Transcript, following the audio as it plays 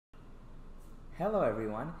Hello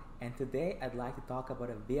everyone, and today I'd like to talk about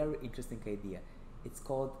a very interesting idea. It's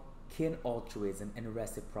called kin altruism and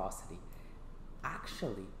reciprocity.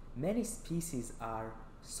 Actually, many species are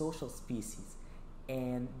social species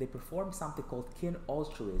and they perform something called kin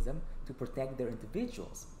altruism to protect their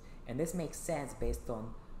individuals. And this makes sense based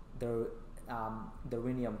on the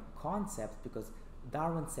Darwinian concept, because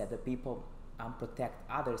Darwin said that people protect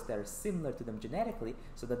others that are similar to them genetically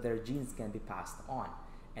so that their genes can be passed on.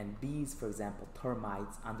 And bees, for example,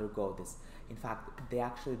 termites, undergo this. In fact, they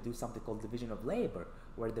actually do something called division of labor,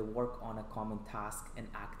 where they work on a common task and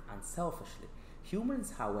act unselfishly.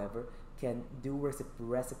 Humans, however, can do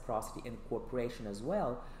reciprocity and cooperation as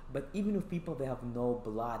well, but even with people they have no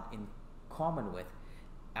blood in common with,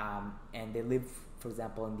 and they live, for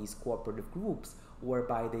example, in these cooperative groups,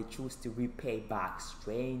 whereby they choose to repay back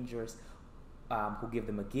strangers who give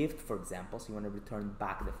them a gift, for example, so you want to return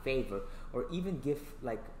back the favor, or even give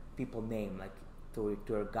like people name, like to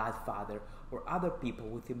your godfather or other people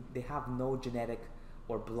with whom they have no genetic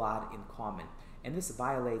or blood in common. And this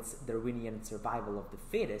violates Darwinian survival of the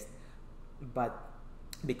fittest, but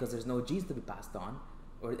because there's no genes to be passed on,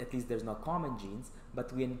 or at least there's no common genes,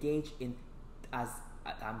 but we engage in, as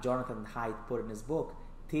Jonathan Haidt put in his book,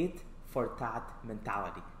 tit for tat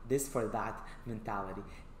mentality, this for that mentality,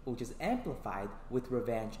 which is amplified with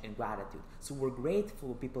revenge and gratitude. So we're grateful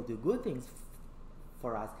when people do good things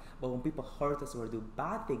for us, but when people hurt us or do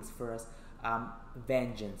bad things for us,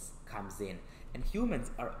 vengeance comes in. And humans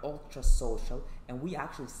are ultra social, and we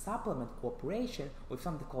actually supplement cooperation with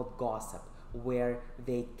something called gossip, where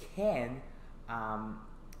they can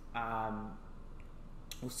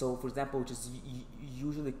so, for example, which is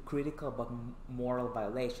usually critical about moral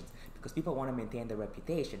violations, because people want to maintain their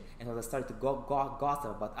reputation, and so they start to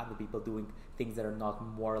gossip about other people doing things that are not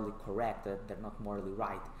morally correct, that they're not morally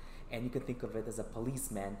right. And you can think of it as a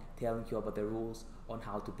policeman telling you about the rules on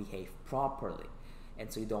how to behave properly,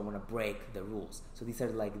 and so you don't want to break the rules. So these are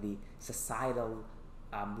like the societal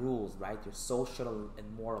rules, right? Your social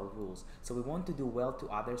and moral rules. So we want to do well to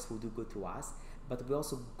others who do good to us, but we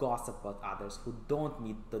also gossip about others who don't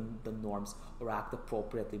meet the norms or act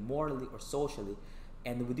appropriately morally or socially,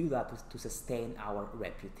 and we do that to sustain our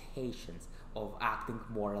reputations of acting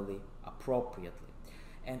morally appropriately.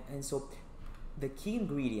 And so the key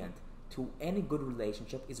ingredient to any good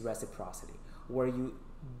relationship is reciprocity, where you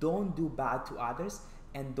don't do bad to others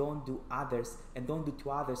and don't do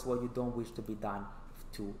to others what you don't wish to be done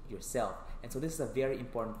to yourself. And so this is a very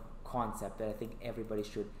important concept that I think everybody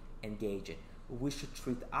should engage in. We should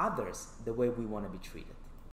treat others the way we want to be treated.